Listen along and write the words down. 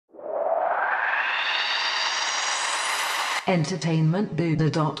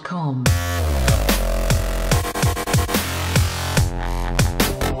entertainmentbuddha.com.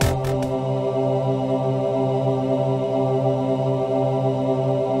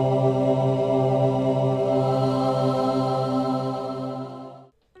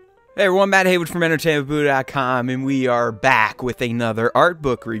 Hey everyone, Matt Heywood from entertainmentbuddha.com, and we are back with another art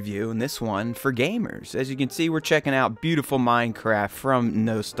book review, and this one for gamers. As you can see, we're checking out Beautiful Minecraft from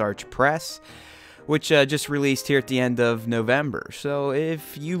No Starch Press, which just released here at the end of November. So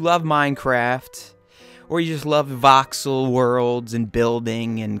if you love Minecraft, or you just love voxel worlds and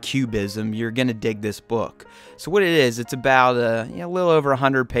building and cubism, you're going to dig this book. So what it is, it's about a little over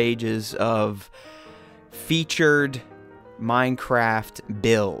 100 pages of featured Minecraft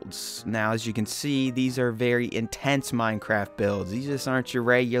builds. Now, as you can see, these are very intense Minecraft builds. These just aren't your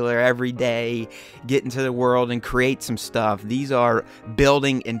regular everyday get into the world and create some stuff. These are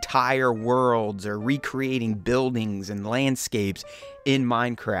building entire worlds or recreating buildings and landscapes in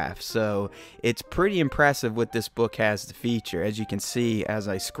Minecraft. So it's pretty impressive what this book has to feature, as you can see as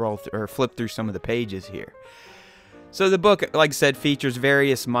I scroll or flip through some of the pages here. So the book, like I said, features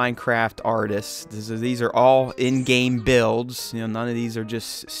various Minecraft artists. These are all in-game builds. None of these are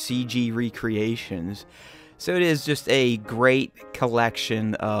just CG recreations. So it is just a great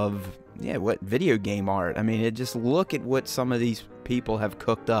collection of, what video game art. I mean, just look at what some of these people have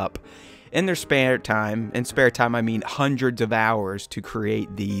cooked up in their spare time. In spare time, I mean hundreds of hours to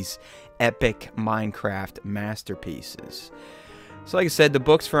create these epic Minecraft masterpieces. So like I said, the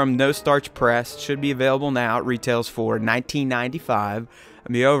book's from No Starch Press. Should be available now. It retails for $19.95. I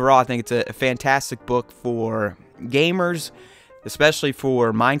mean, overall, I think it's a fantastic book for gamers, especially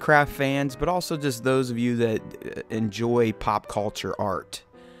for Minecraft fans, but also just those of you that enjoy pop culture art.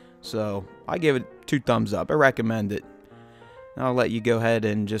 So I give it 2 thumbs up. I recommend it. I'll let you go ahead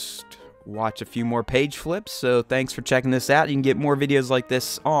and just watch a few more page flips. So thanks for checking this out. You can get more videos like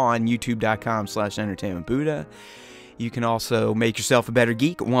this on youtube.com/entertainmentbuddha. You can also make yourself a better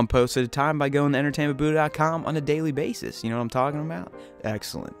geek, one post at a time, by going to entertainmentbuddha.com on a daily basis. You know what I'm talking about?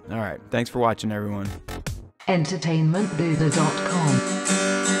 Excellent. All right. Thanks for watching, everyone. entertainmentbuddha.com